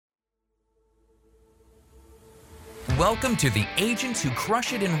Welcome to the Agents Who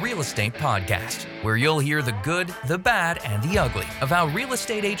Crush It in Real Estate podcast, where you'll hear the good, the bad, and the ugly of how real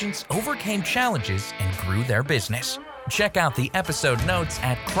estate agents overcame challenges and grew their business. Check out the episode notes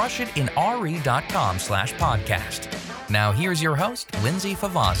at crushitinre.com/podcast. Now here's your host, Lindsay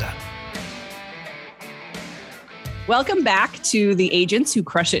Favazza. Welcome back to the Agents Who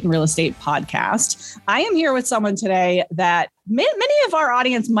Crush It in Real Estate podcast. I am here with someone today that many of our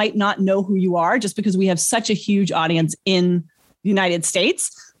audience might not know who you are just because we have such a huge audience in the United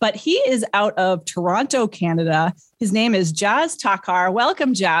States, but he is out of Toronto, Canada. His name is Jas Takhar.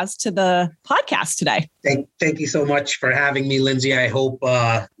 Welcome, Jas, to the podcast today. Thank you so much for having me, Lindsay. I hope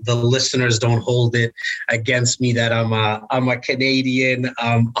the listeners don't hold it against me that I'm a Canadian.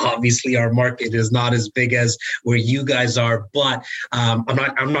 Obviously, our market is not as big as where you guys are, but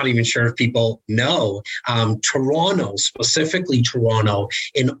I'm not even sure if people know. Toronto, specifically Toronto,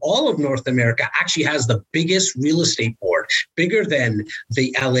 in all of North America, actually has the biggest real estate board, bigger than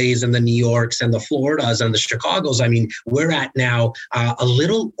the LAs and the New Yorks and the Floridas and the Chicagos. I mean, we're at now a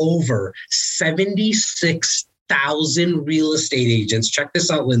little over 76,000 real estate agents. Check this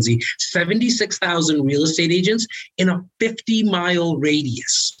out, Lindsay. 76,000 real estate agents in a 50-mile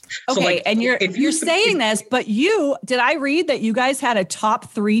radius. Okay, so and you're saying this, but did I read that you guys had a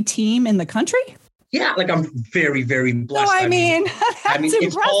top 3 team in the country? Yeah, I'm very, very blessed. No, I mean that's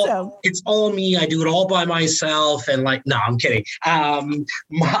impressive. It's all me. I do it all by myself. And no, I'm kidding. I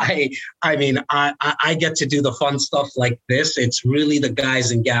get to do the fun stuff like this. It's really the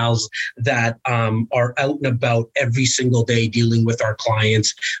guys and gals that are out and about every single day dealing with our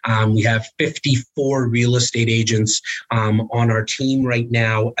clients. We have 54 real estate agents on our team right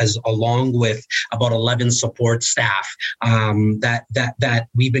now, along with about 11 support staff that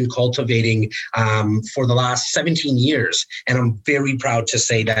we've been cultivating for the last 17 years. And I'm very proud to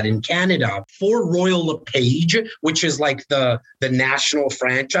say that in Canada, for Royal LePage, which is like the national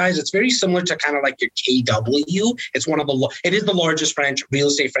franchise, it's very similar to kind of like your KW. It is the largest real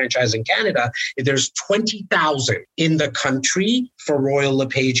estate franchise in Canada. There's 20,000 in the country for Royal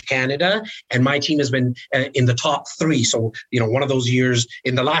LePage Canada. And my team has been in the top 3. So, one of those years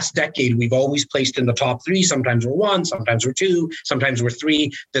in the last decade, we've always placed in the top 3. Sometimes we're 1, sometimes we're 2, sometimes we're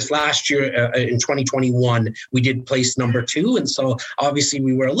 3. This last year in 2021, we did place number 2. And so obviously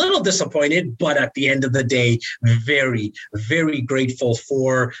we were a little disappointed, but at the end of the day, very, very grateful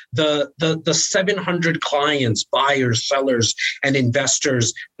for the 700 clients, buyers, sellers, and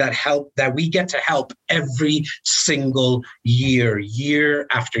investors that we get to help every single year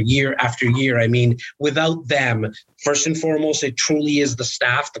after year after year. I mean, without them, first and foremost, it truly is the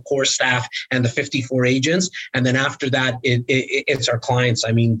staff, the core staff, and the 54 agents. And then after that, it's our clients.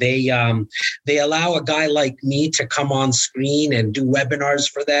 I mean, they allow a guy like me to come on screen and do webinars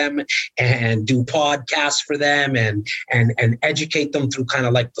for them and do podcasts for them and educate them through kind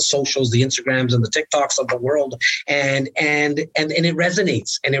of like the socials, the Instagrams and the TikToks of the world. And it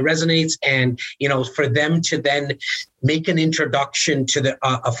resonates. And, for them to then make an introduction to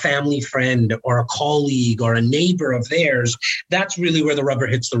a family friend or a colleague or a neighbor of theirs, that's really where the rubber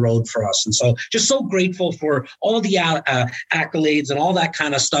hits the road for us. And so just so grateful for all the accolades and all that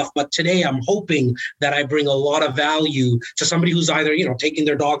kind of stuff. But today I'm hoping that I bring a lot of value to somebody who's either, taking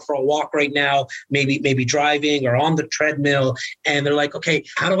their dog for a walk right now, maybe driving or on the treadmill. And they're like, okay,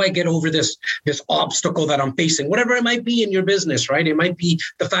 how do I get over this obstacle that I'm facing? Whatever it might be in your business, right? It might be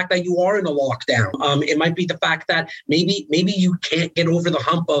the fact that you are in a lockdown. It might be the fact that maybe you can't get over the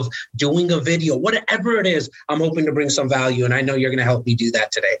hump of doing a video, whatever it is. I'm hoping to bring some value, and I know you're going to help me do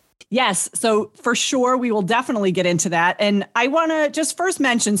that today. Yes. So for sure, we will definitely get into that. And I want to just first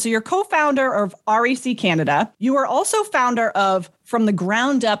mention, so you're co-founder of REC Canada. You are also founder of From the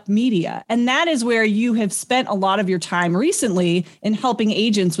Ground Up Media. And that is where you have spent a lot of your time recently in helping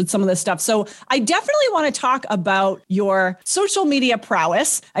agents with some of this stuff. So I definitely want to talk about your social media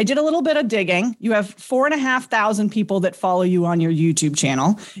prowess. I did a little bit of digging. You have 4,500 people that follow you on your YouTube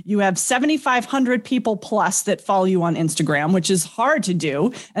channel. You have 7,500 people plus that follow you on Instagram, which is hard to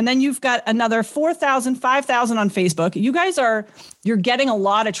do. And then you've got another 4,000, 5,000 on Facebook. You guys you're getting a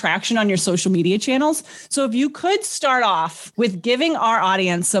lot of traction on your social media channels. So if you could start off with giving our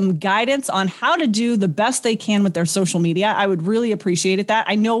audience some guidance on how to do the best they can with their social media, I would really appreciate that.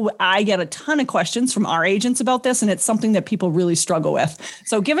 I know I get a ton of questions from our agents about this, and it's something that people really struggle with.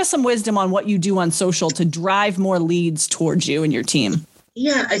 So give us some wisdom on what you do on social to drive more leads towards you and your team.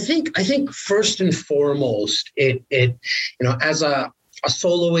 Yeah, I think first and foremost, it as a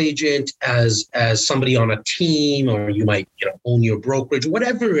solo agent, as somebody on a team, or you might own your brokerage,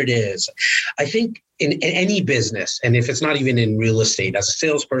 whatever it is. I think in any business, and if it's not even in real estate, as a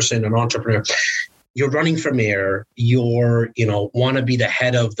salesperson, an entrepreneur, you're running for mayor, you're, want to be the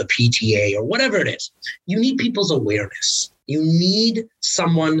head of the PTA or whatever it is, you need people's awareness. You need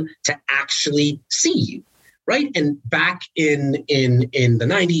someone to actually see you, right? And back in the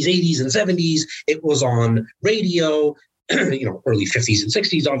 90s, 80s, and 70s, it was on radio, early 50s and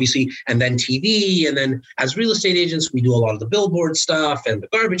 60s, obviously, and then TV. And then as real estate agents, we do a lot of the billboard stuff and the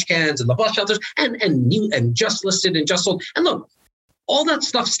garbage cans and the bus shelters and just listed and just sold. And look, all that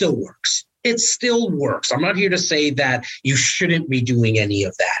stuff still works. It still works. I'm not here to say that you shouldn't be doing any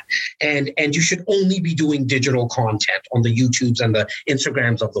of that. And you should only be doing digital content on the YouTubes and the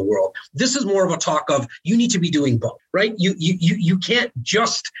Instagrams of the world. This is more of a talk of you need to be doing both, right? You can't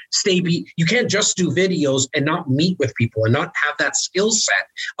just you can't just do videos and not meet with people and not have that skill set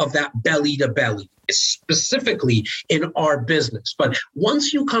of that belly to belly, specifically in our business. But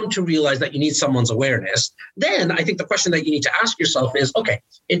once you come to realize that you need someone's awareness, then I think the question that you need to ask yourself is, okay,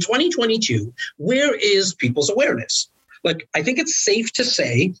 in 2022, where is people's awareness? Like, I think it's safe to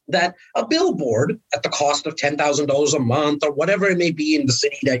say that a billboard at the cost of $10,000 a month or whatever it may be in the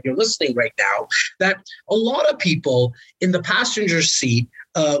city that you're listening right now, that a lot of people in the passenger seat,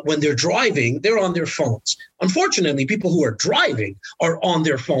 when they're driving, they're on their phones. Unfortunately, people who are driving are on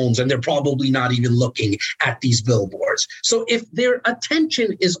their phones and they're probably not even looking at these billboards. So if their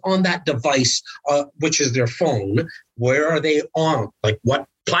attention is on that device, which is their phone, where are they on? Like, what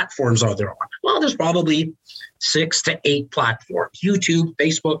platforms are there on? Well, there's probably 6 to 8 platforms: YouTube,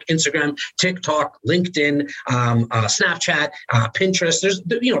 Facebook, Instagram, TikTok, LinkedIn, Snapchat, Pinterest.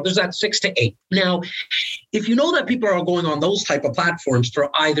 There's that 6 to 8. Now, if you know that people are going on those type of platforms for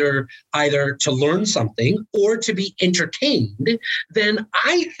either to learn something or to be entertained, then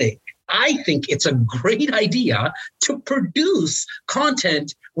I think it's a great idea to produce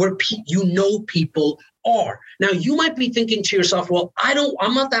content where people are. Now, you might be thinking to yourself, well,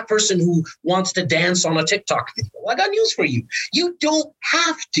 I'm not that person who wants to dance on a TikTok video. Well, I got news for you. You don't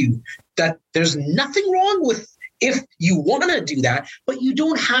have to. That there's nothing wrong with if you want to do that, but you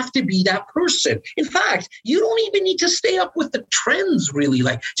don't have to be that person. In fact, you don't even need to stay up with the trends, really.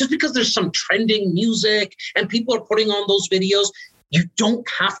 Like, just because there's some trending music and people are putting on those videos, you don't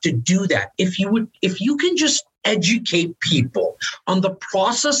have to do that. If you can just educate people on the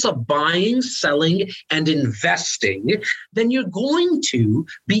process of buying, selling, and investing, then you're going to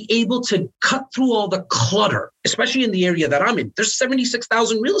be able to cut through all the clutter, especially in the area that I'm in. There's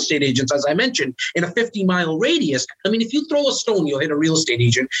 76,000 real estate agents, as I mentioned, in a 50-mile radius. I mean, if you throw a stone, you'll hit a real estate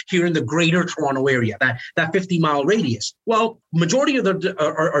agent here in the greater Toronto area, that 50-mile radius. Well, majority of them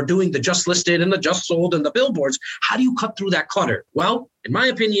are doing the just listed and the just sold and the billboards. How do you cut through that clutter? Well, in my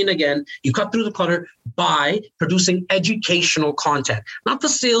opinion, again, you cut through the clutter by producing educational content, not the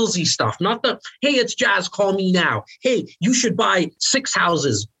salesy stuff, not the, hey, it's Jazz, call me now. Hey, you should buy 6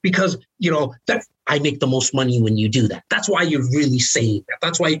 houses because, that I make the most money when you do that. That's why you're really saying that.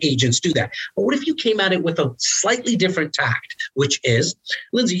 That's why agents do that. But what if you came at it with a slightly different tact, which is,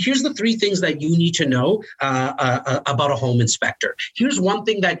 Lindsay, here's the 3 things that you need to know about a home inspector. Here's one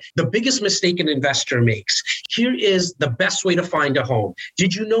thing that the biggest mistake an investor makes. Here is the best way to find a home.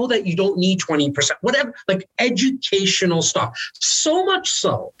 Did you know that you don't need 20%? Whatever, like educational stuff. So much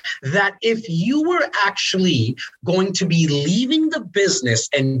so that if you were actually going to be leaving the business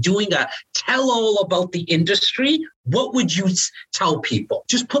and doing a tell-all about the industry, what would you tell people?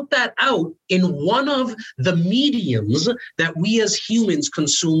 Just put that out in one of the mediums that we as humans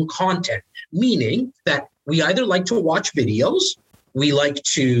consume content, meaning that we either like to watch videos, we like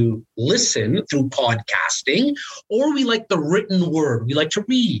to listen through podcasting, or we like the written word. We like to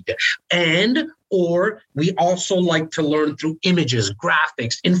read. Or we also like to learn through images,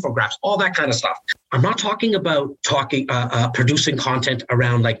 graphics, infographics, all that kind of stuff. I'm not talking about producing content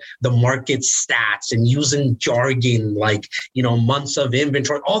around like the market stats and using jargon like, months of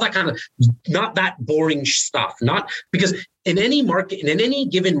inventory, all that kind of, not that boring stuff. Not because in any market, in any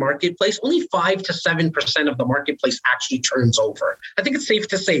given marketplace, only 5 to 7% of the marketplace actually turns over. I think it's safe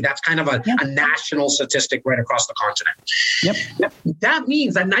to say that's kind of a national statistic right across the continent. Yep. That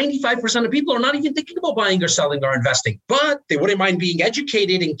means that 95% of people are not even thinking about buying or selling or investing, but they wouldn't mind being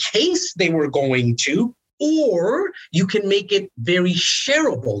educated in case they were going to. Or you can make it very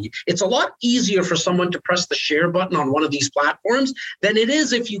shareable. It's a lot easier for someone to press the share button on one of these platforms than it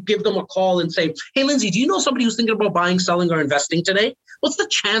is if you give them a call and say, hey, Lindsay, do you know somebody who's thinking about buying, selling, or investing today? what's the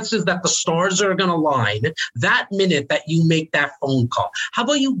chances that the stars are going to align that minute that you make that phone call? How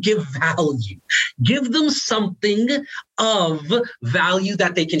about you give value? Give them something of value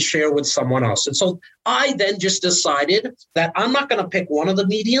that they can share with someone else. And so I then just decided that I'm not going to pick one of the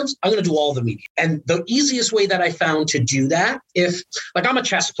mediums. I'm going to do all the mediums. And the easiest way that I found to do that, like I'm a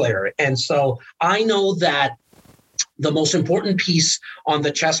chess player. And so I know that the most important piece on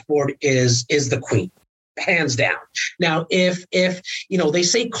the chessboard is the queen, hands down. Now, if they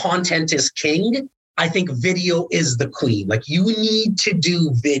say content is king, I think video is the queen. Like, you need to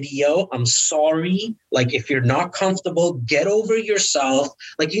do video. I'm sorry. Like, if you're not comfortable, get over yourself.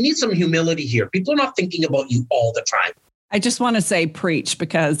 Like, you need some humility here. People are not thinking about you all the time. I just want to say preach,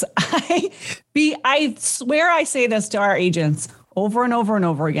 because I swear I say this to our agents over and over and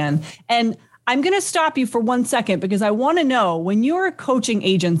over again. And I'm going to stop you for 1 second, because I want to know, when you're coaching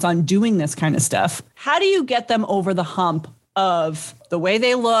agents on doing this kind of stuff, how do you get them over the hump of the way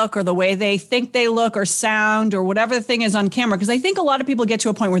they look or the way they think they look or sound or whatever the thing is on camera? Because I think a lot of people get to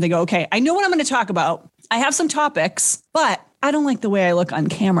a point where they go, okay, I know what I'm going to talk about. I have some topics, but I don't like the way I look on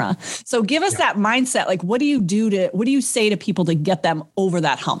camera. So give us that mindset. Like, what do you say to people to get them over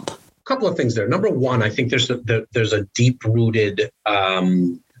that hump? A couple of things there. Number one, I think there's a deep-rooted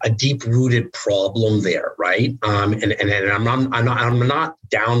problem there, right? And I'm not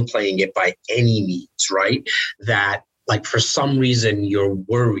downplaying it by any means, right? That, like, for some reason you're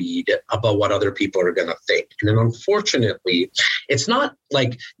worried about what other people are going to think. And then unfortunately, it's not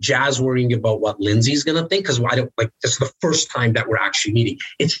like Jazz worrying about what Lindsay's going to think, because this is the first time that we're actually meeting.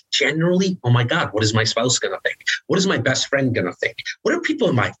 It's generally, oh my God, what is my spouse going to think? What is my best friend going to think? What are people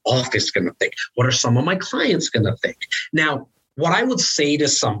in my office going to think? What are some of my clients going to think? Now, what I would say to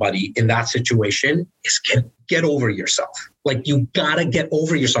somebody in that situation is get over yourself. Like, you gotta get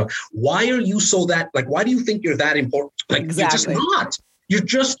over yourself. Why are you why do you think you're that important? Like, exactly. You're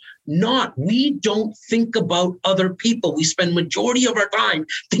just not. We don't think about other people. We spend majority of our time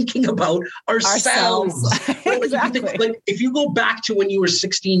thinking about ourselves. Exactly. Like, if you go back to when you were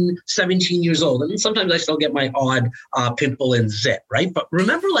 16, 17 years old, and sometimes I still get my odd pimple and zit, right? But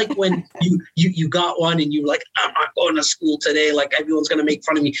remember, like, when you got one and you were like, I'm not going to school today. Like, everyone's going to make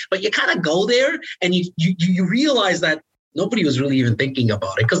fun of me. But you kind of go there and you realize that nobody was really even thinking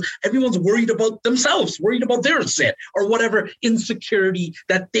about it, because everyone's worried about themselves, worried about their sin or whatever insecurity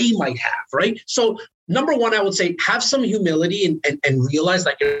that they might have, right? So number one, I would say have some humility and realize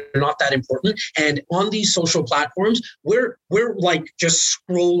that you're not that important. And on these social platforms, we're like just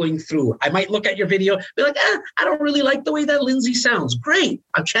scrolling through. I might look at your video, be like, I don't really like the way that Lindsay sounds. Great.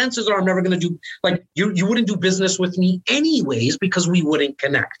 Chances are I'm never going to do, like, you wouldn't do business with me anyways, because we wouldn't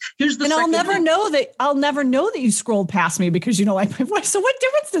connect. I'll never know that you scrolled past me because you don't like my voice. So what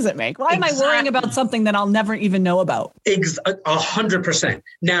difference does it make? Why am I worrying about something that I'll never even know about? 100%.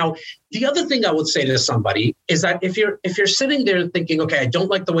 Now, the other thing I would say to somebody is that if you're sitting there thinking, okay, I don't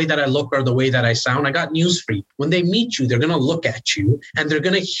like the way that I look or the way that I sound, I got news for you. When they meet you, they're going to look at you and they're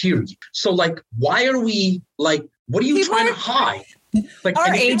going to hear you. So, like, why are we like, what are you trying to hide? Like,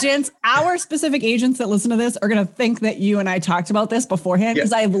 our specific agents that listen to this are going to think that you and I talked about this beforehand,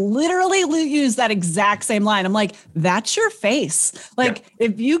 because I've literally used that exact same line. I'm like, that's your face. Like,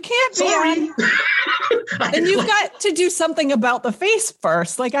 if you can't be on, then you've got to do something about the face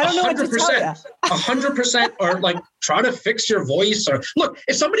first. Like, I don't know what to tell you. 100%, or like, try to fix your voice. Or look,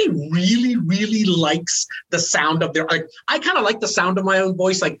 if somebody really, really likes the sound of I kind of like the sound of my own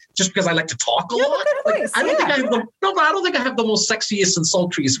voice, like, just because I like to talk a lot. Like, I don't think I have the most sexiest and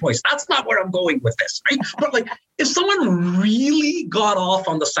sultriest voice. That's not where I'm going with this, right? But like, if someone really got off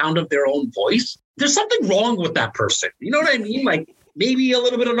on the sound of their own voice, there's something wrong with that person. You know what I mean? Like, maybe a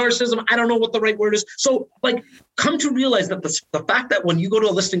little bit of narcissism. I don't know what the right word is. So, like, come to realize that the fact that when you go to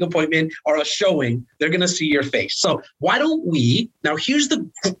a listing appointment or a showing, they're going to see your face. So why don't we, now here's the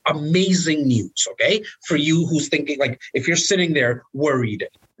amazing news, okay? For you who's thinking, like, if you're sitting there worried,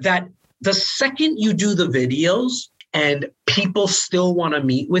 that the second you do the videos and people still want to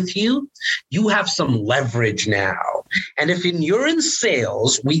meet with you, you have some leverage now. And if you're in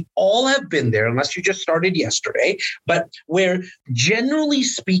sales, we all have been there, unless you just started yesterday, but where generally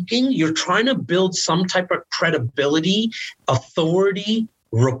speaking, you're trying to build some type of credibility, authority,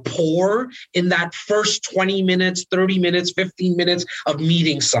 rapport in that first 20 minutes, 30 minutes, 15 minutes of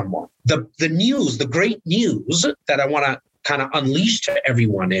meeting someone. The news, the great news that I want to kind of unleash to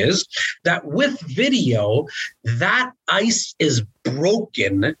everyone is that with video, that ice is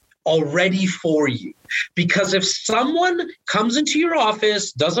broken already for you. Because if someone comes into your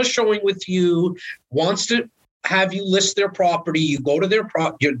office, does a showing with you, wants to have you list their property, you go to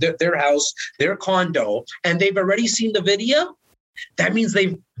their house, their condo, and they've already seen the video, that means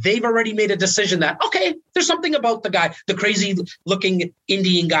they've already made a decision that, okay, there's something about the guy, the crazy looking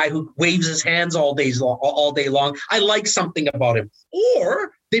Indian guy who waves his hands all day long. I like something about him.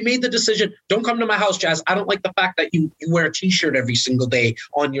 Or they made the decision, don't come to my house, Jazz. I don't like the fact that you wear a t-shirt every single day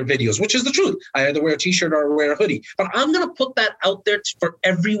on your videos, which is the truth. I either wear a t-shirt or wear a hoodie. But I'm going to put that out there for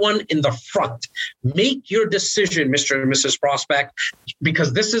everyone in the front. Make your decision, Mr. and Mrs. Prospect,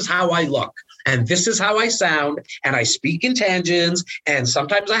 because this is how I look. And this is how I sound, and I speak in tangents, and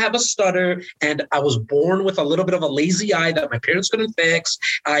sometimes I have a stutter, and I was born with a little bit of a lazy eye that my parents couldn't fix.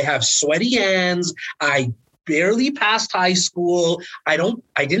 I have sweaty hands. I barely passed high school. I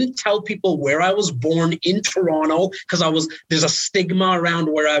didn't tell people where I was born in Toronto because there's a stigma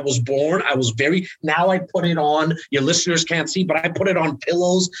around where I was born. Now I put it on, your listeners can't see, but I put it on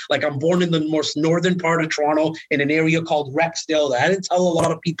pillows. Like I'm born in the most northern part of Toronto in an area called Rexdale that I didn't tell a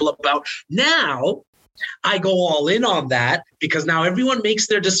lot of people about. Now I go all in on that because now everyone makes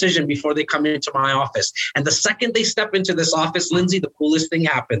their decision before they come into my office. And the second they step into this office, Lindsay, the coolest thing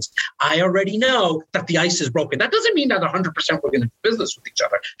happens. I already know that the ice is broken. That doesn't mean that 100% we're going to do business with each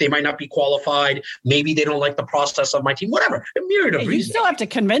other. They might not be qualified. Maybe they don't like the process of my team, whatever. A myriad of reasons. You still have to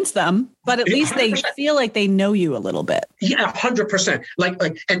convince them, but at least 100%. They feel like they know you a little bit. Yeah, 100%.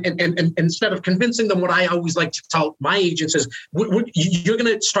 And instead of convincing them, what I always like to tell my agents is, you're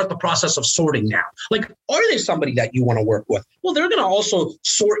going to start the process of sorting now. Like, are they somebody that you want to work with? Well, they're going to also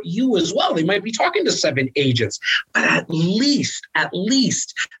sort you as well. They might be talking to 7 agents, but at least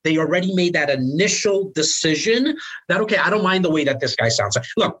they already made that initial decision that, okay, I don't mind the way that this guy sounds.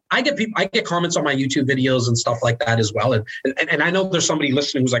 Look, I get comments on my YouTube videos and stuff like that as well. And I know there's somebody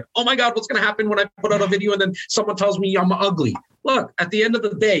listening who's like, oh my God, what's going to happen when I put out a video and then someone tells me I'm ugly? Look, at the end of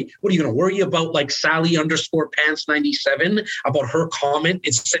the day, what are you going to worry about? Like Sally_Pants97 about her comment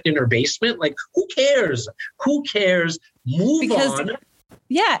is sitting in her basement? Like, who cares? Move on.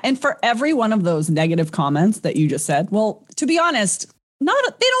 Yeah. And for every one of those negative comments that you just said, well, to be honest, they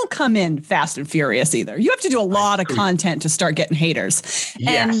don't come in fast and furious either. You have to do a lot of content to start getting haters.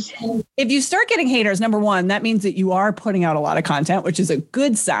 Yes. And if you start getting haters, number one, that means that you are putting out a lot of content, which is a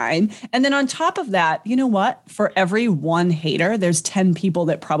good sign. And then on top of that, you know what? For every one hater, there's 10 people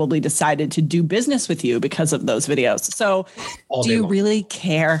that probably decided to do business with you because of those videos. So do you really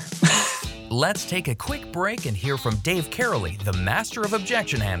care? Let's take a quick break and hear from Dave Caroli, the master of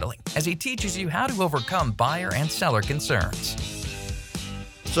objection handling, as he teaches you how to overcome buyer and seller concerns.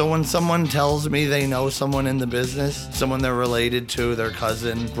 So when someone tells me they know someone in the business, someone they're related to, their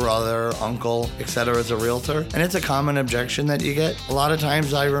cousin, brother, uncle, etc. as a realtor, and it's a common objection that you get, a lot of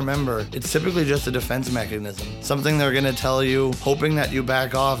times I remember it's typically just a defense mechanism. Something they're going to tell you, hoping that you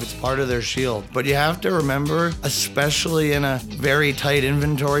back off. It's part of their shield. But you have to remember, especially in a very tight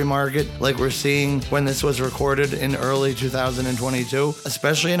inventory market like we're seeing when this was recorded in early 2022,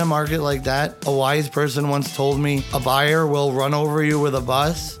 especially in a market like that, a wise person once told me a buyer will run over you with a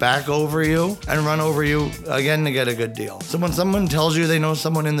bus, back over you, and run over you again to get a good deal. So when someone tells you they know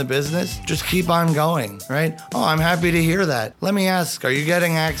someone in the business, just keep on going, right? Oh, I'm happy to hear that. Let me ask, are you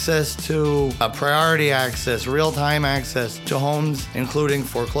getting access to priority access, real-time access to homes, including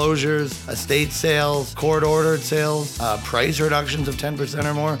foreclosures, estate sales, court-ordered sales, price reductions of 10%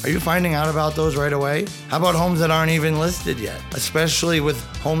 or more? Are you finding out about those right away? How about homes that aren't even listed yet? Especially with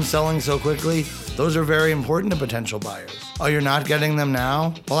homes selling so quickly, those are very important to potential buyers. Oh, you're not getting them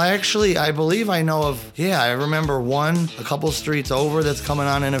now? Well, I believe I know of, I remember one a couple streets over that's coming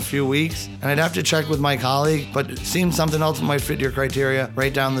on in a few weeks, and I'd have to check with my colleague, but it seems something else might fit your criteria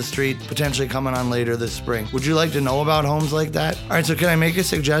right down the street, potentially coming on later this spring. Would you like to know about homes like that? All right, so can I make a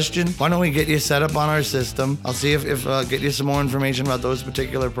suggestion? Why don't we get you set up on our system? I'll see if get you some more information about those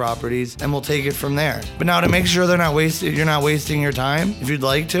particular properties, and we'll take it from there. But now to make sure you're not wasting your time, if you'd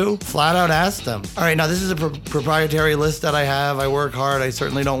like to, flat out ask them. All right, now this is a proprietary list that I have. I work hard. I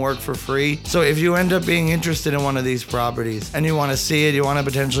certainly don't work for free. So if you end up being interested in one of these properties and you want to see it, you want to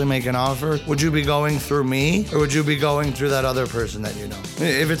potentially make an offer, would you be going through me or would you be going through that other person that you know?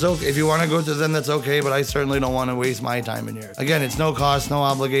 If it's okay, if you want to go through them, that's okay, but I certainly don't want to waste my time and yours. Again, it's no cost, no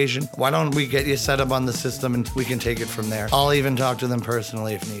obligation. Why don't we get you set up on the system and we can take it from there? I'll even talk to them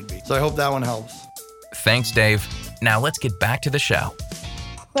personally if need be. So I hope that one helps. Thanks, Dave. Now let's get back to the show.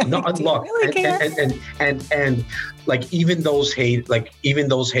 No, look, really and like even those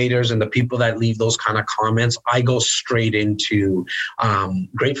haters and the people that leave those kind of comments, I go straight into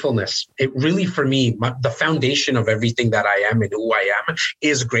gratefulness. It really, for me, the foundation of everything that I am and who I am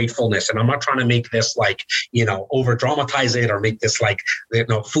is gratefulness. And I'm not trying to make this over dramatize it or make this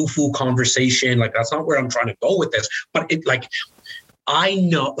foo-foo conversation. Like, that's not where I'm trying to go with this. But I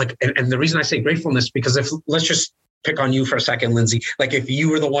know, and the reason I say gratefulness, because let's just pick on you for a second, Lindsay. Like if you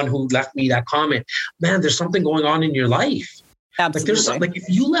were the one who left me that comment, man, there's something going on in your life. Absolutely. Like if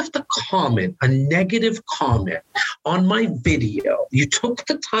you left a comment, a negative comment on my video, you took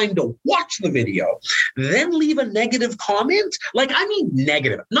the time to watch the video, then leave a negative comment. Like, I mean,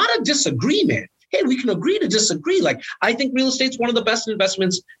 negative, not a disagreement. Hey, we can agree to disagree. Like, I think real estate's one of the best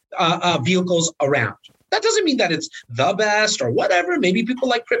investments vehicles around. That doesn't mean that it's the best or whatever. Maybe people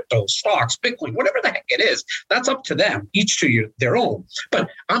like crypto, stocks, Bitcoin, whatever the heck it is. That's up to them, each to their own. But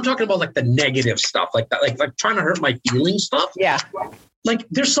I'm talking about like the negative stuff, like that, like trying to hurt my feelings stuff. Yeah. Like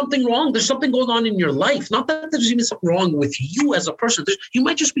there's something wrong. There's something going on in your life. Not that there's even something wrong with you as a person. You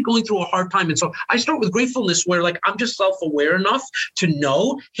might just be going through a hard time. And so I start with gratefulness where like I'm just self-aware enough to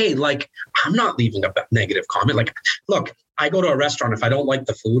know, hey, like I'm not leaving a negative comment. Like, look, I go to a restaurant. If I don't like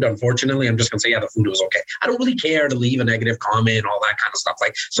the food, unfortunately, I'm just going to say, yeah, the food was okay. I don't really care to leave a negative comment, all that kind of stuff.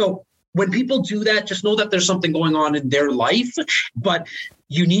 Like, so when people do that, just know that there's something going on in their life, but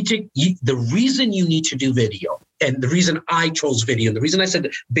you need to, the reason you need to do video and the reason I chose video, and the reason I said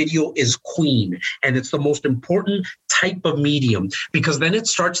video is queen and it's the most important type of medium, because then it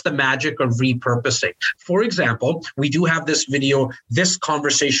starts the magic of repurposing. For example, we do have this video, this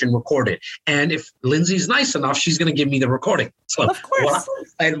conversation recorded. And if Lindsay's nice enough, she's going to give me the recording. So of course.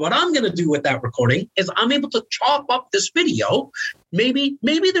 What I'm going to do with that recording is I'm able to chop up this video. Maybe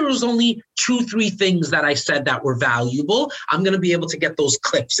there was only 2-3 things that I said that were valuable. I'm going to be able to get those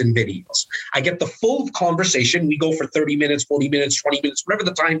clips and videos. I get the full conversation. We go for 30 minutes, 40 minutes, 20 minutes, whatever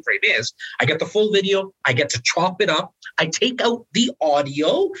the time frame is. I get the full video. I get to chop it up. I take out the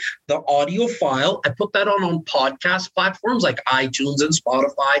audio file. I put that on podcast platforms like iTunes and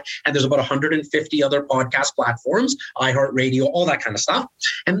Spotify. And there's about 150 other podcast platforms, iHeartRadio, all that kind of stuff.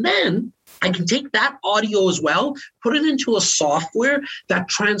 And then I can take that audio as well, put it into a software that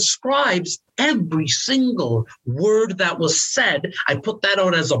transcribes every single word that was said. I put that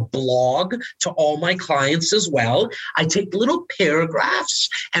out as a blog to all my clients as well. I take little paragraphs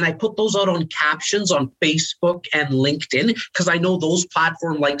and I put those out on captions on Facebook and LinkedIn because I know those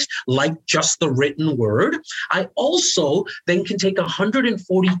platforms like just the written word. I also then can take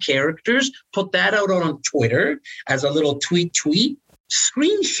 140 characters, put that out on Twitter as a little tweet,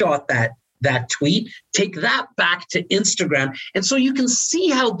 screenshot that tweet, take that back to Instagram. And so you can see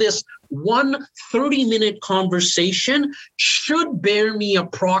how this one 30-minute conversation should bear me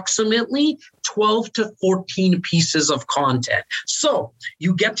approximately 12 to 14 pieces of content. So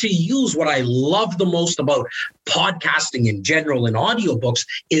you get to use what I love the most about podcasting in general and audiobooks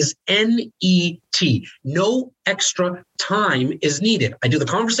is NET. No extra time is needed. I do the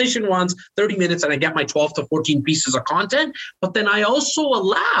conversation once, 30 minutes, and I get my 12 to 14 pieces of content. But then I also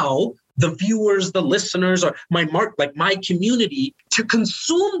allow the viewers, the listeners, or my community to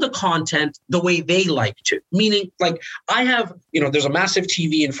consume the content the way they like to. Meaning, like I have, there's a massive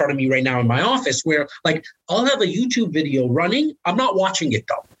TV in front of me right now in my office where like I'll have a YouTube video running. I'm not watching it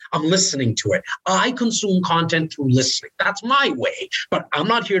though. I'm listening to it. I consume content through listening. That's my way. But I'm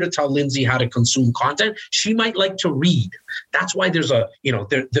not here to tell Lindsay how to consume content. She might like to read. That's why there's a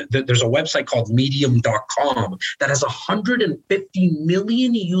website called medium.com that has 150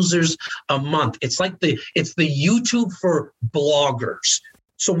 million users a month. It's the YouTube for bloggers.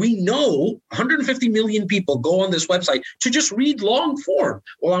 So we know 150 million people go on this website to just read long form.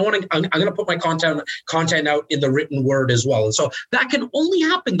 Well, I'm going to put my content out in the written word as well. And so that can only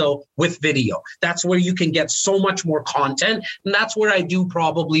happen though with video. That's where you can get so much more content. And that's where I do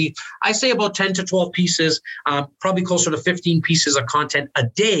I say about 10 to 12 pieces, probably closer to 15 pieces of content a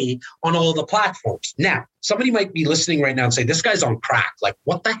day on all the platforms. Now, somebody might be listening right now and say, this guy's on crack. Like,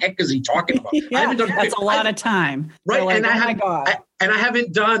 what the heck is he talking about? Yeah, that's a lot of time. Right. Like, and I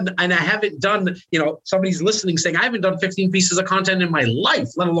haven't done, somebody's listening saying, I haven't done 15 pieces of content in my life,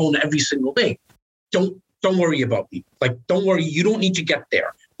 let alone every single day. Don't worry about me. Like, don't worry. You don't need to get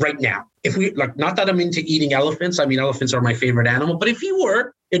there right now. If we not that I'm into eating elephants. I mean, elephants are my favorite animal, but if you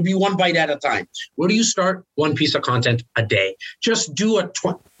were, it'd be one bite at a time. Where do you start? One piece of content a day. Just do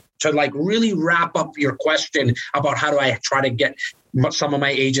to really wrap up your question about how do I try to get some of my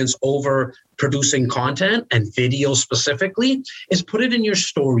agents over producing content and video specifically is put it in your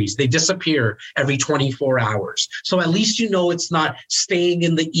stories. They disappear every 24 hours. So at least it's not staying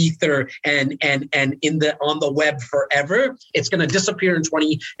in the ether and on the web forever. It's going to disappear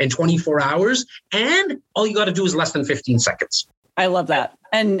in 24 hours. And all you got to do is less than 15 seconds. I love that.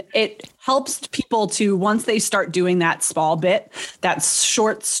 And it helps people to, once they start doing that small bit, that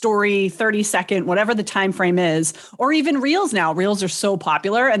short story, 30-second, whatever the time frame is, or even reels now. Reels are so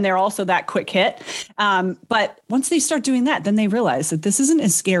popular and they're also that quick hit. But once they start doing that, then they realize that this isn't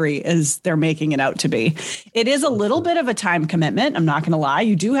as scary as they're making it out to be. It is a little bit of a time commitment. I'm not going to lie.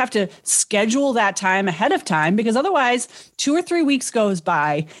 You do have to schedule that time ahead of time, because otherwise 2 or 3 weeks goes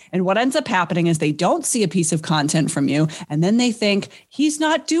by and what ends up happening is they don't see a piece of content from you. And then they think he's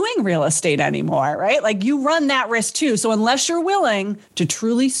not doing real estate anymore, right? Like, you run that risk too. So unless you're willing to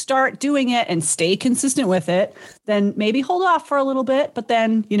truly start doing it and stay consistent with it, then maybe hold off for a little bit, but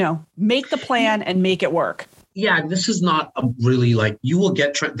then, make the plan and make it work. Yeah, this is not really like, you will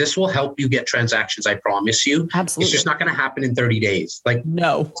get, this will help you get transactions, I promise you. Absolutely. It's just not going to happen in 30 days. Like,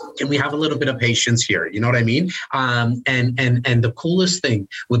 no. Can we have a little bit of patience here? You know what I mean? And the coolest thing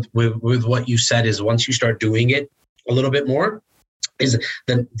with what you said is, once you start doing it a little bit more, is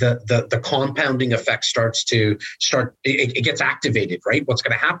the compounding effect it gets activated, right? What's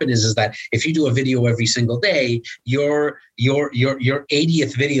going to happen is that if you do a video every single day, your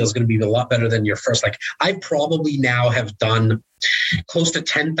 80th video is going to be a lot better than your first. Like, I probably now have done close to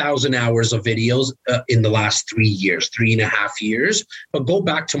 10,000 hours of videos in the last 3.5 years. But go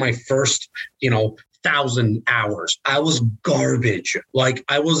back to my first, 1,000 hours. I was garbage. Like,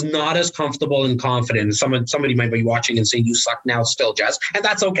 I was not as comfortable and confident. Somebody might be watching and saying, "You suck now still, Jess," and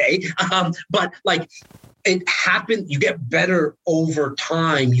that's okay. But like, it happened. You get better over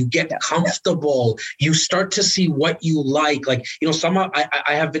time. You get comfortable. You start to see what you like. Like,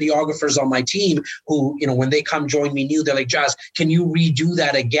 I have videographers on my team who, when they come join me new, they're like, "Jazz, can you redo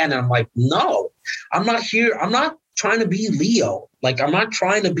that again?" And I'm like, "No, I'm not here. I'm not trying to be Leo. Like, I'm not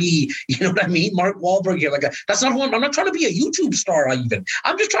trying to be, Mark Wahlberg here. Like, that's not who I'm not trying to be a YouTube star even.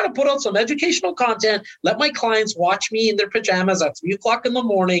 I'm just trying to put out some educational content, let my clients watch me in their pajamas at 3:00 in the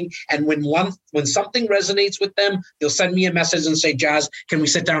morning. And when something resonates with them, they'll send me a message and say, "Jazz, can we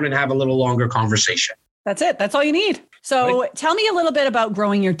sit down and have a little longer conversation?" That's it. That's all you need. So Tell me a little bit about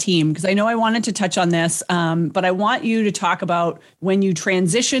growing your team, because I know I wanted to touch on this, but I want you to talk about when you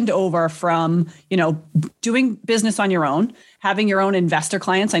transitioned over from, doing business on your own, having your own investor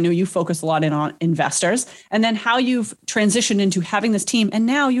clients. I know you focus a lot in on investors, and then how you've transitioned into having this team. And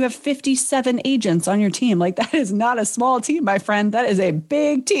now you have 57 agents on your team. Like, that is not a small team, my friend. That is a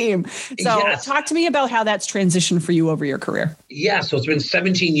big team. So Talk to me about how that's transitioned for you over your career. Yeah. So it's been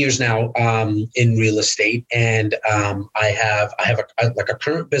 17 years now in real estate. And I have a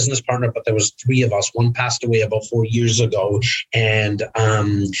current business partner, but there was 3 of us. One passed away about 4 years ago. And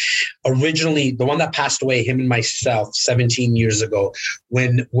originally, the one that passed away, him and myself, 17 years ago,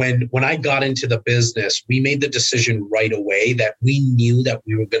 when I got into the business, we made the decision right away that we knew that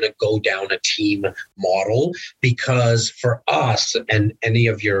we were going to go down a team model, because for us and any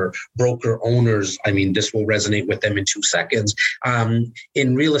of your broker owners, I mean, this will resonate with them in 2 seconds.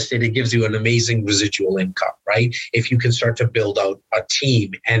 In real estate, it gives you an amazing residual income, right? If you can start to build out a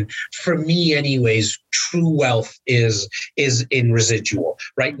team. And for me anyways, true wealth is in residual.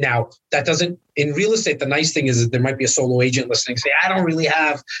 Right now, that doesn't, in real estate, the nice thing is that there might be a solo agent listening, say, "I don't really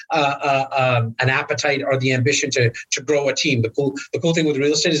have an appetite or the ambition to grow a team." The cool thing with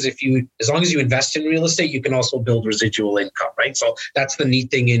real estate is as long as you invest in real estate, you can also build residual income, right? So that's the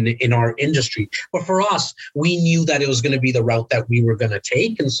neat thing in our industry. But for us, we knew that it was going to be the route that we were going to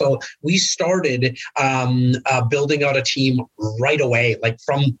take. And so we started building out a team right away, like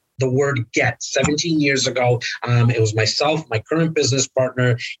from the word get. 17 years ago, it was myself, my current business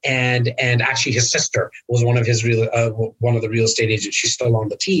partner, and actually his sister was one of the real estate agents. She's still on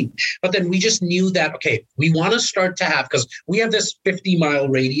the team. But then we just knew that, okay, we want to start to have, because we have this 50-mile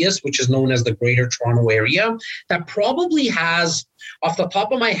radius, which is known as the Greater Toronto Area, that probably has, off the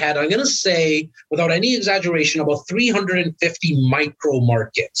top of my head, I'm going to say, without any exaggeration, about 350 micro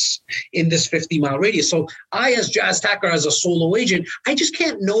markets in this 50-mile radius. So I, as Jazz Tacker, as a solo agent, I just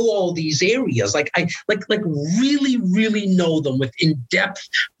can't know all these areas. Like I really, really know them with in-depth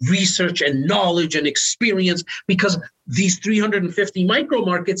research and knowledge and experience, because these 350 micro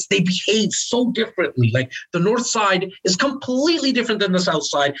markets, they behave so differently. Like, the north side is completely different than the south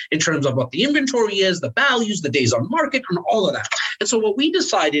side in terms of what the inventory is, the values, the days on market, and all of that. And so what we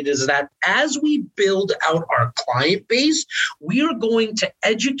decided is that as we build out our client base, we are going to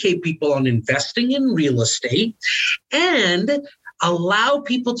educate people on investing in real estate, and allow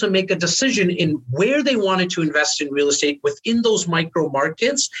people to make a decision in where they wanted to invest in real estate within those micro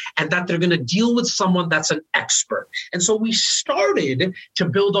markets, and that they're going to deal with someone that's an expert. And so we started to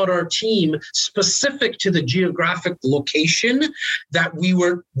build out our team specific to the geographic location that we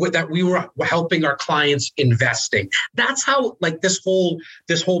were helping our clients investing. That's how like this whole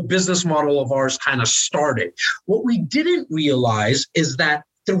business model of ours kind of started. What we didn't realize is that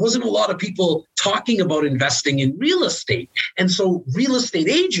there wasn't a lot of people talking about investing in real estate. And so real estate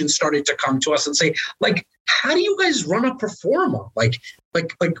agents started to come to us and say, like, how do you guys run a pro forma? Like,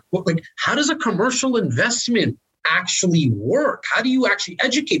 how does a commercial investment actually work? How do you actually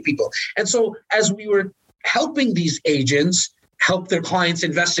educate people? And so as we were helping these agents help their clients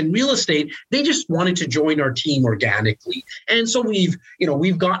invest in real estate, they just wanted to join our team organically. And so we've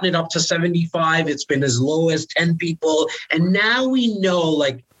gotten it up to 75. It's been as low as 10 people. And now we know,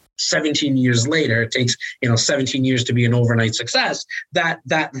 like 17 years later, it takes, 17 years to be an overnight success, that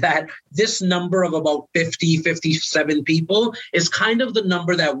this number of about 57 people is kind of the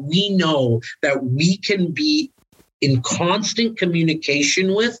number that we know that we can be in constant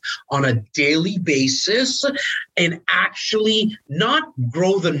communication with on a daily basis, and actually not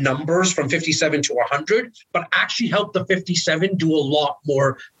grow the numbers from 57 to 100, but actually help the 57 do a lot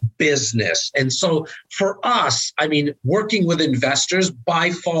more business. And so for us, I mean, working with investors by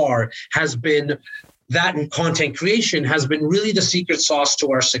far has been that, and content creation has been really the secret sauce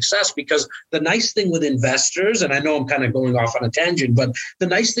to our success, because the nice thing with investors, and I know I'm kind of going off on a tangent, but the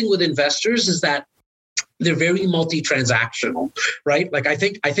nice thing with investors is that they're very multi-transactional, right? Like I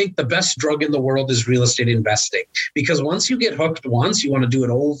think the best drug in the world is real estate investing, because once you get hooked once, you want to do it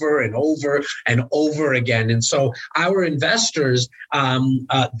over and over and over again. And so our investors,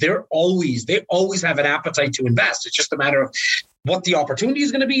 they always have an appetite to invest. It's just a matter of what the opportunity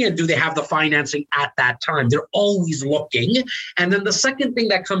is going to be, and do they have the financing at that time? They're always looking. And then the second thing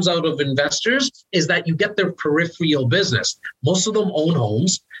that comes out of investors is that you get their peripheral business. Most of them own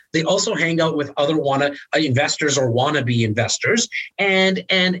homes. They also hang out with other investors or wannabe investors. And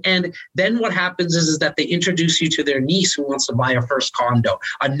then what happens is that they introduce you to their niece who wants to buy a first condo,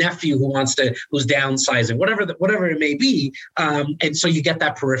 a nephew who's downsizing, whatever it may be. And so you get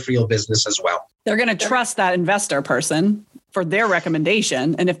that peripheral business as well. They're going to trust that investor person for their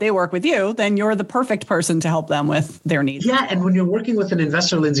recommendation. And if they work with you, then you're the perfect person to help them with their needs. Yeah. And when you're working with an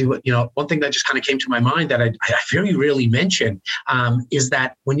investor, Lindsay, one thing that just kind of came to my mind that I very rarely mention is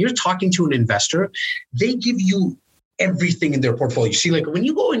that when you're talking to an investor, they give you everything in their portfolio. See, like when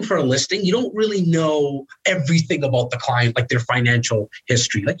you go in for a listing, you don't really know everything about the client, like their financial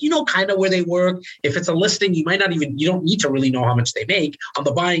history. Like, kind of where they work. If it's a listing, you don't need to really know how much they make. On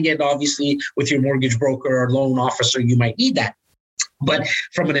the buying end, obviously, with your mortgage broker or loan officer, you might need that. But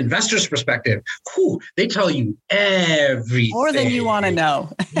from an investor's perspective, they tell you everything. More than you want to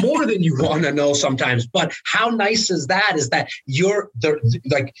know. More than you want to know sometimes. But how nice is that? Is that you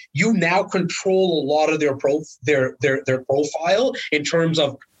now control a lot of their profile in terms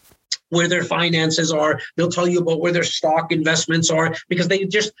of where their finances are. They'll tell you about where their stock investments are, because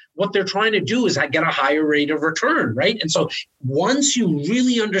what they're trying to do is get a higher rate of return, right? And so once you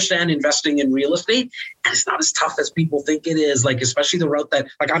really understand investing in real estate, and it's not as tough as people think it is, like especially the route that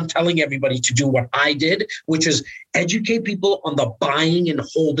I'm telling everybody to do what I did, which is educate people on the buying and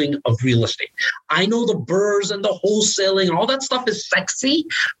holding of real estate. I know the BRRRRs and the wholesaling and all that stuff is sexy,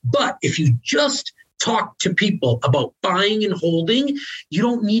 but if you just talk to people about buying and holding, you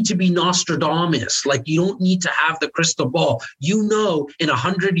don't need to be Nostradamus. Like, you don't need to have the crystal ball. In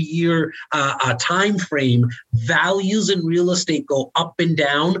 100-year time frame, values in real estate go up and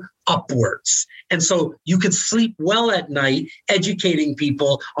down, upwards. And so you could sleep well at night educating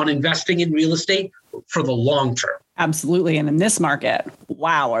people on investing in real estate for the long term. Absolutely. And in this market,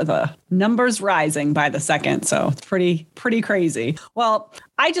 wow, are the numbers rising by the second. So it's pretty crazy. Well,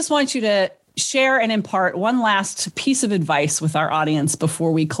 I just want you to share and impart one last piece of advice with our audience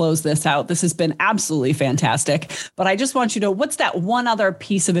before we close this out. This has been absolutely fantastic, but I just want you to, what's that one other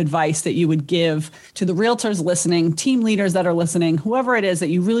piece of advice that you would give to the realtors listening, team leaders that are listening, whoever it is that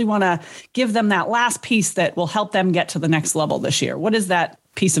you really want to give them that last piece that will help them get to the next level this year? What is that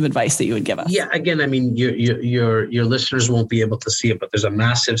piece of advice that you would give us? Yeah, again, I mean, your listeners won't be able to see it, but there's a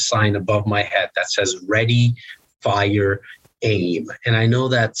massive sign above my head that says ready, fire, aim. And I know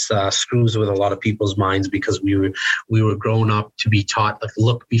that screws with a lot of people's minds, because we were grown up to be taught, like,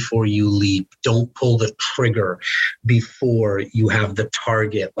 look before you leap, don't pull the trigger before you have the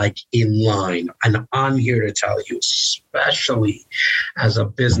target like in line. And I'm here to tell you, especially as a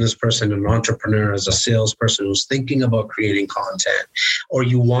business person, an entrepreneur, as a salesperson who's thinking about creating content, or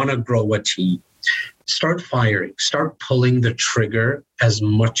you want to grow a team, start firing, start pulling the trigger as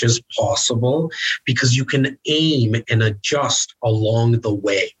much as possible, because you can aim and adjust along the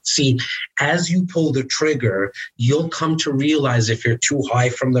way. See, as you pull the trigger, you'll come to realize if you're too high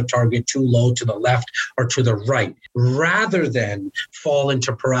from the target, too low to the left or to the right, rather than fall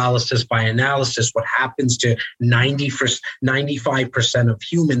into paralysis by analysis, what happens to 95% of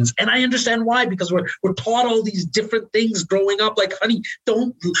humans. And I understand why, because we're taught all these different things growing up, like, honey,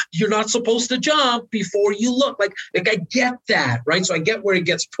 you're not supposed to jump before you look. Like I get that, right? So I get where it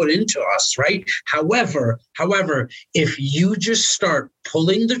gets put into us, right? However, if you just start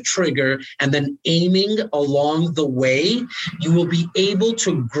pulling the trigger and then aiming along the way, you will be able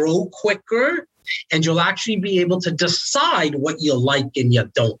to grow quicker. And you'll actually be able to decide what you like and you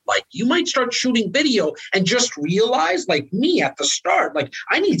don't like. You might start shooting video and just realize, like me at the start, like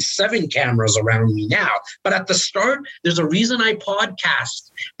I need 7 cameras around me now. But at the start, there's a reason I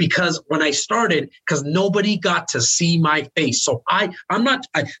podcast, because when I started, because nobody got to see my face. So I'm not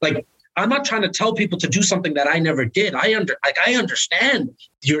trying to tell people to do something that I never did. I understand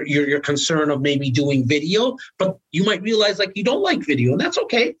your concern of maybe doing video, but you might realize like you don't like video, and that's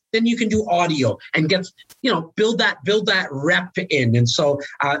okay. Then you can do audio and build that rep in. And so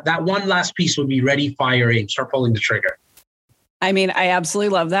that one last piece would be ready, fire, aim, start pulling the trigger. I mean, I absolutely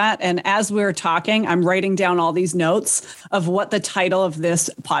love that. And as we're talking, I'm writing down all these notes of what the title of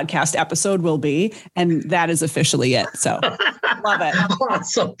this podcast episode will be. And that is officially it. So love it.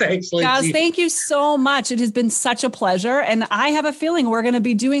 Awesome. Thanks, Lindsay. Guys, thank you so much. It has been such a pleasure. And I have a feeling we're going to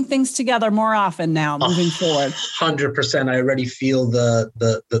be doing things together more often now moving forward. 100%. I already feel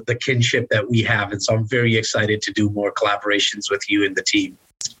the kinship that we have. And so I'm very excited to do more collaborations with you and the team.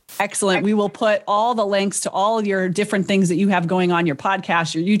 Excellent. We will put all the links to all your different things that you have going on, your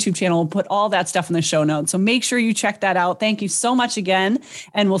podcast, your YouTube channel. We'll put all that stuff in the show notes. So make sure you check that out. Thank you so much again.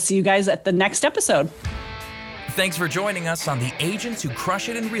 And we'll see you guys at the next episode. Thanks for joining us on the Agents Who Crush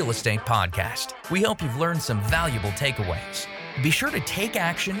It in Real Estate podcast. We hope you've learned some valuable takeaways. Be sure to take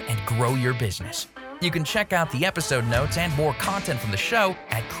action and grow your business. You can check out the episode notes and more content from the show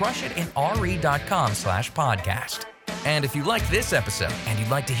at crushitinre.com/podcast. And if you like this episode and you'd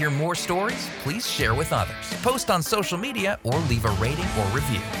like to hear more stories, please share with others, post on social media, or leave a rating or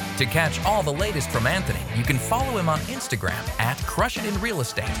review. To catch all the latest from Anthony, you can follow him on Instagram at Crush It in Real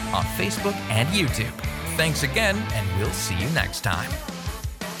Estate, on Facebook and YouTube. Thanks again, and we'll see you next time.